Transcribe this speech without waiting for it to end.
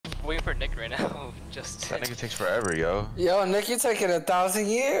waiting for Nick right now. Just that nigga takes forever, yo. Yo, Nick, you taking 1,000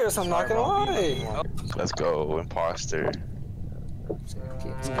 years. I'm not gonna lie. Let's go, imposter.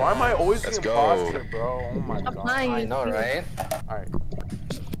 Why am I always Let's the go. imposter, bro? Oh my god. I know, right? Alright.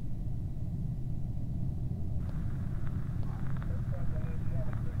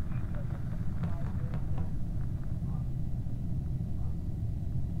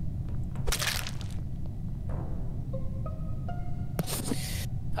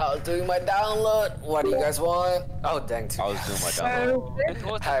 I was doing my download. What do you guys want? Oh, dang. I was doing my download. it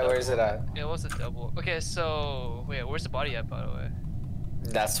was Hi, where's it at? It was a double. Okay, so wait, where's the body at, by the way?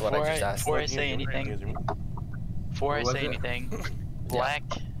 That's what I just asked. Before I say anything, black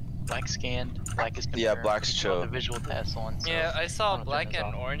scanned, black is confirmed. Yeah, black's It's on chill. the visual test one. So Yeah, I saw one of them black is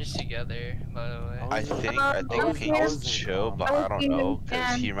and off. orange together, by the way. I think Pink is chill, but I don't know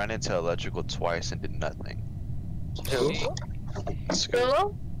because he ran into electrical twice and did nothing. Who?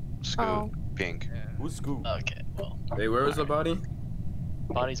 Scoot. Scoot. Oh. Pink. Yeah. Who's Scoop? Okay, well, Wait, where was the body?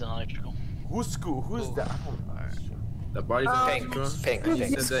 body's on electrical. Who's Scoop? Who's Who? that? I don't know. The body's in Pink. electrical? Pink. You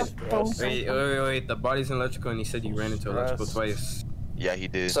Pink. said that, wait, the body's in electrical and he said you ran into electrical twice. Yeah, he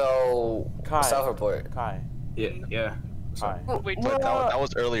did. So, Kai. self-report. Kai. Yeah. Kai. Wait, But that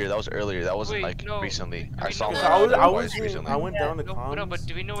was earlier. That was earlier. That wasn't Wait, like no. recently. I Wait, saw no. him I was twice recently. I went down the no, comms. no, but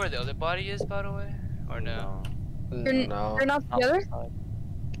do we know where the other body is, by the way? Or no? No. You're not together?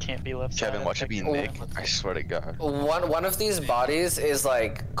 It can't be left Kevin, side. watch it be Nick. I swear to God. One of these bodies is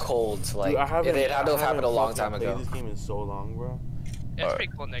like cold. Like Dude, I haven't, it had to have happened a long time played ago. this game in so long, bro. Yeah, it's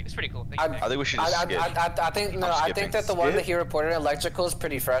pretty cool, Nick. It's pretty cool. Thank I- you, Nick. I think we should just skip. I think no. I'm I think that the one that he reported electrical is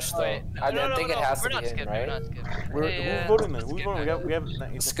pretty fresh though. Wait, I think it has we're to not be him, skipping, right? We're not skipping. We're, Yeah, who's voting then? let's Who's skip voting? that. We have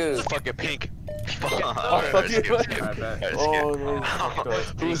Scoot. Fuck it, Pink. fuck Alright, it. skip, skip. Alright, bet. Alright, Oh, skip. no, fucked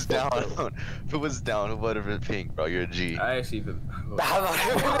up. Who was down? Who was down? Who voted for Pink, bro? You're a G. I actually. Hey,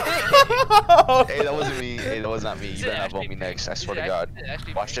 that wasn't me. Hey, that was not me. You Is it better not actually vote me Pink? next. I Is swear it to God.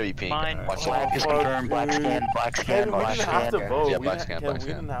 actually Watch there be Pink. Mine, Watch black it. is confirmed, black scan, black scan, Kevin, we black didn't have scan. to vote. Yeah, We black didn't- scan, Kevin, black we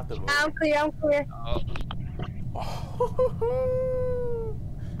didn't have to vote. I'm clear, I'm clear.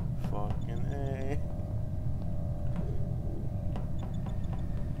 Fucking A.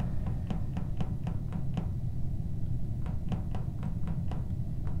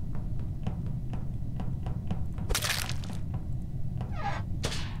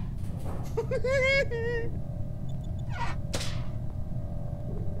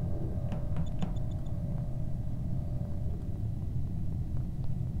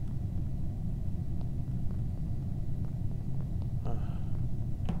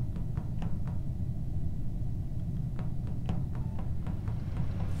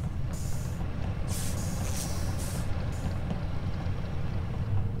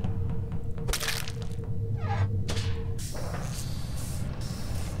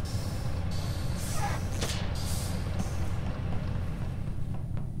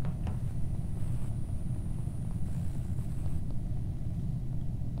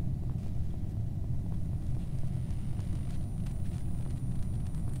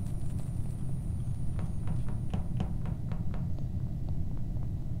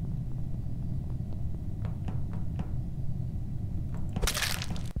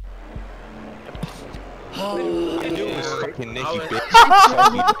 I knew it was fucking Nick, you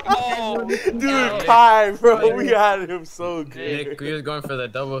bitch. Oh, Dude, Kai, bro, we had him so good. Nick, we was going for the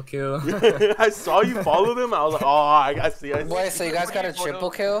double kill. I saw you follow them. I was like, oh, I see. Wait, so you guys got a triple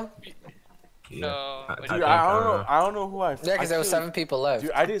kill? No. Dude, I don't know who I. Yeah, because there was 7 people left.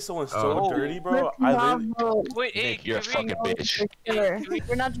 Dude, I did someone so Oh. dirty, bro. Let's I not literally. vote. Wait, hey, Nick, you're a can we- fucking bitch.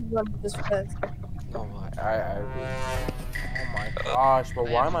 We're not just voting this for this. Oh my, Oh my gosh, bro,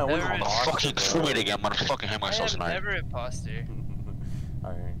 why am I always Never- I'm imposter, fucking bro? through it again. I'm gonna fucking hit I myself am tonight. never imposter.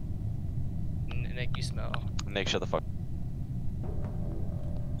 Alright. Nick, you smell. Nick, shut the fuck.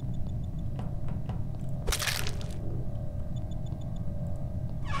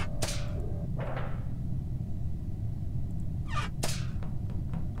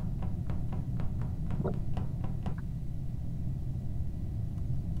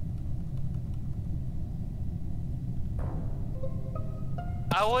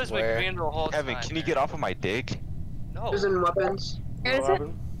 I was with Where? Green the whole Kevin, time. can you get off of my dick? No. Who's in weapons? Where is What it?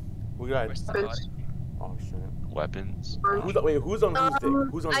 happened? We got. Where's the Weapons. body? Oh shit. Weapons. Who's on whose dick?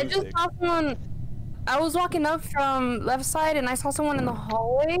 Who's on I whose just dick? saw someone. I was walking up from left side and I saw someone in the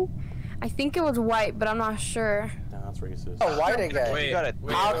hallway. I think it was white, but I'm not sure. Nah, that's racist. Oh, white again. You gotta.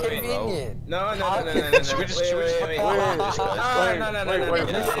 How convenient. No, Should we just wait?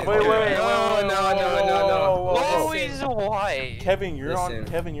 Always white. Kevin, you're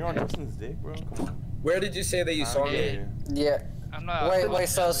Listen. on Justin's dick, bro. Come on. Where did you say that you saw me? Yeah. Yeah. I'm not. Wait.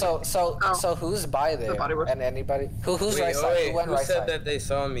 So who's by there? And anybody? Who's right side? Who went who right said side? that they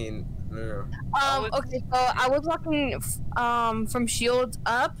saw me? No. Okay, so I was walking from Shields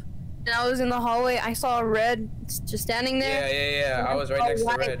up, and I was in the hallway. I saw a red just standing there. Yeah. I was right next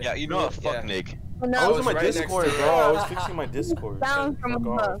to Red. Yeah, you know what? Fuck Nick. And I was in my right next Discord, to- bro. I was fixing my Discord. down from Fuck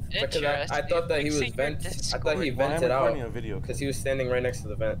off. above. Because I thought that he was I thought he Why am I vented recording out a video? because he was standing right next to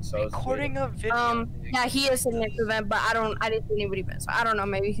the vent. So I was Recording a video. Yeah, he is sitting next to the vent, but I didn't see anybody vent, so I don't know.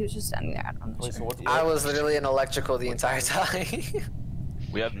 Maybe he was just standing there. I'm not Wait, so sure. what's I was literally in electrical the entire time.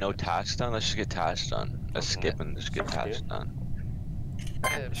 We have no tasks done. Let's just get tasks done. Let's Okay. skip and just get tasks done.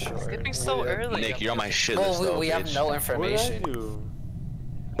 Yeah, Sure. Skipping so early. Nick, you're on my shit list. Well, though, we have bitch. no What information. did I do?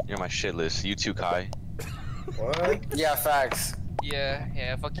 You're on my shit list. You too, Kai. What? Yeah, facts.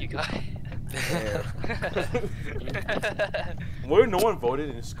 Yeah. Fuck you, guy. Where no one voted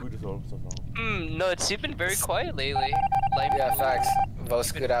and Scooter told himself out. No, you've been very quiet lately. Like, Yeah, facts. Vote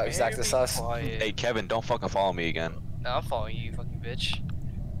Scoot out, exact very sus. quiet. Hey, Kevin, don't fucking follow me again. No, I'm following you, fucking bitch.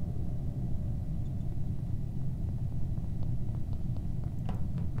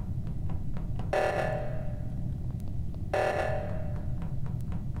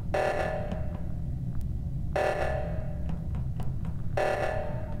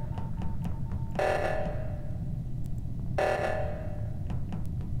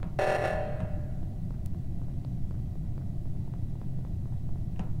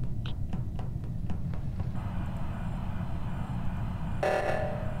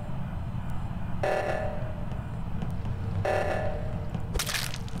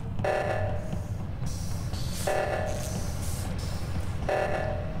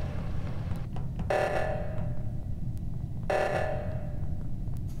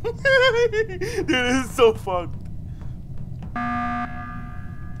 Dude, this is so fucked.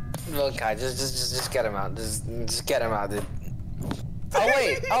 Look, Kai, just get him out. Just get him out, dude. Oh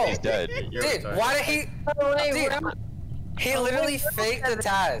wait, oh, He's dead. dude, why did he? Oh, wait, Dude, where am I? he literally faked the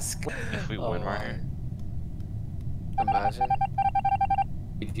task. If we win right here. Imagine.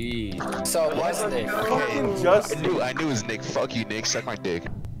 GG. So what's Nick? Fucking Justin. I knew it was Nick. Fuck you, Nick. Suck my dick.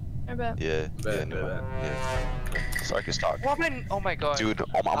 I bet. Yeah. Bet, Yeah. No, bet. yeah. Sarkis talk. What happened? Oh my god. Dude, I'm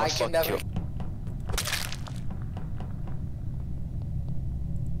I gonna can fuck never. kill.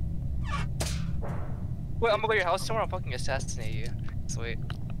 Wait, I'm gonna go to your house tomorrow. I'll fucking assassinate you. Sweet.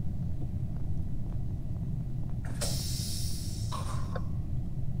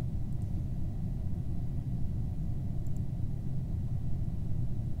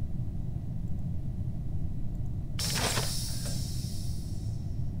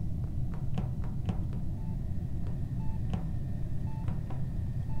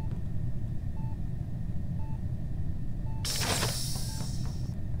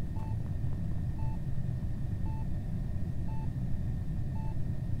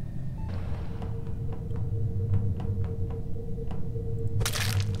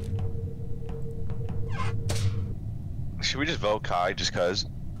 Should we just vote Kai just cause?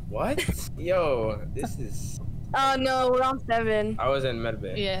 What? Yo, this is. Oh no, we're on 7. I was in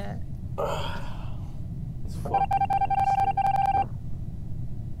medbay. Yeah. It's fucking nasty.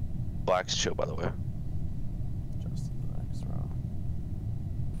 Black's chill, by the way. Justin Max, bro.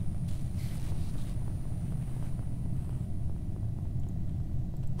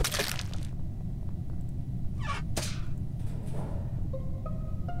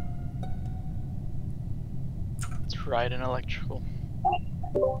 It's right in electrical.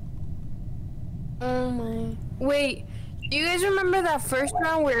 Oh my. Wait, do you guys remember that first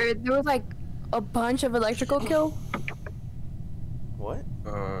round where there was like a bunch of electrical kills? What?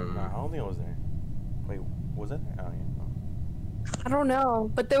 Nah, I don't think I was there. Wait, was that there? I don't even know. I don't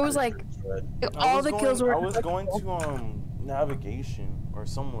know, but there was like I all was the going, kills were. I was going to navigation or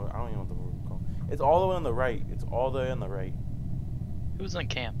somewhere. I don't even know what the word is called. It's all the way on the right. It's all the way on the right. Who's on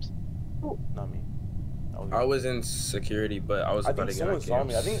camps? Not me. I was in security, but I was I about think to get on someone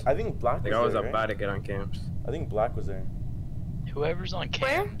saw camps. me. I think Black was Like I was there, about right? to get on camps. I think Black was there. Whoever's on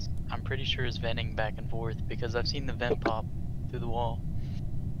Where? cams, I'm pretty sure is venting back and forth because I've seen the vent pop through the wall.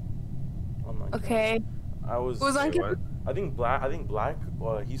 I'm not Okay. I was. Who was on Wait, what? I think Black.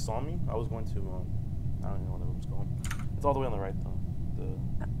 He saw me. I was going to. I don't even know what the room's called. It's all the way on the right though.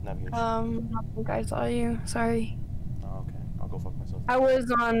 The navigation. I don't think I saw you. Sorry. Oh, okay. I'll go fuck myself. I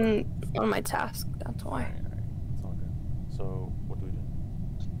was on my task. That's why. Alright. It's all good. So what do we do?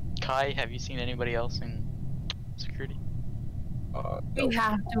 Kai, have you seen anybody else in security? We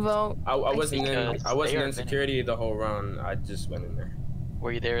have to vote. I wasn't in. Because I wasn't they are in security the whole round. I just went in there.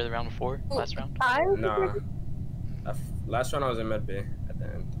 Were you there the round before? Last round? Nah. Last round I was in medbay at the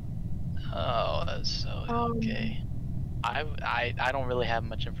end. Oh, that's so Um, okay. I don't really have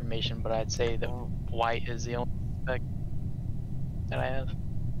much information, but I'd say that white is the only suspect that I have.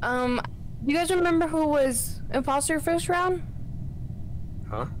 Do you guys remember who was imposter first round?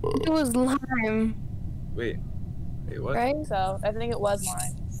 Huh? It was Lime, Wait, what? right? So I think it was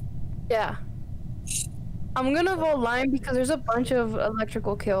mine. Yeah. I'm gonna vote Lime because there's a bunch of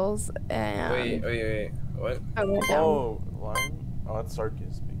electrical kills and. Wait. What? I went down. Oh, Lime? Oh, that's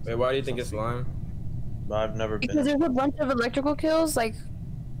Sarkis. Wait, why do you think it's Lime? I've never Because been. there's a bunch of electrical kills, like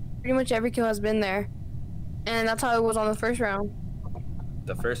pretty much every kill has been there, and that's how it was on the first round.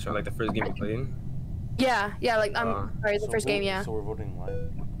 The first one, like the first game we played? Yeah, like I'm sorry, the first game, yeah. So we're voting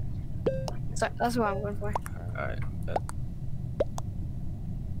Lime. So that's what I'm going for. Alright.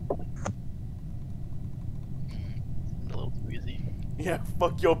 A little too easy. Yeah,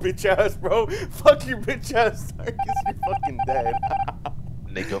 fuck your bitch ass, bro. Fuck your bitch ass, Sarkis. You're fucking dead.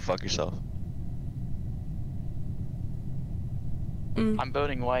 Nick, go fuck yourself. I'm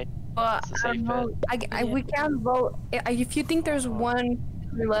voting white. But It's a I safe don't know. We can't vote. If you think there's one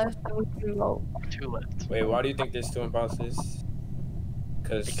left, then we can vote. 2 left. Wait, why do you think there's 2 imposters?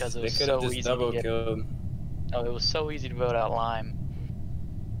 Because it they was could have so just easy to double get- killed. Oh, it was so easy to vote out Lime.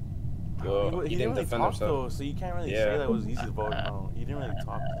 Well, he he didn't didn't really defend talk himself. though, so you can't really Yeah. say that it was easy to vote out. He didn't really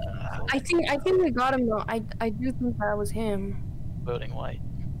talk to defend himself. I think we got him though. I do think that was him. Voting white.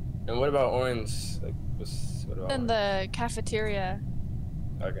 And what about Orange? Like, what about In Orange? the cafeteria.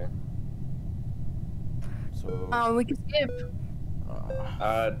 Okay. So We can skip.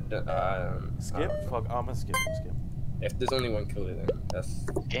 skip? Fuck, I'm gonna skip. If there's only one killer, then that's.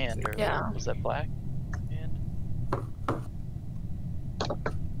 And or Yeah. was that black? And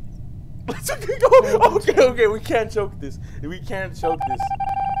Let's go. Okay, we can't choke this. We can't choke this.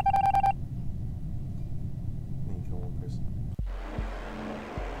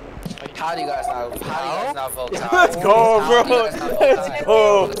 How do you guys not vote Ty? Let's go, How do you bro. guys not vote Let's Ty?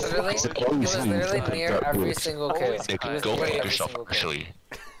 go. It was literally near every single kill. Nick, It was go literally fuck every yourself, single kill. actually.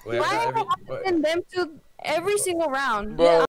 Wait, Why every, have I been them to every single round? Bro. Yeah,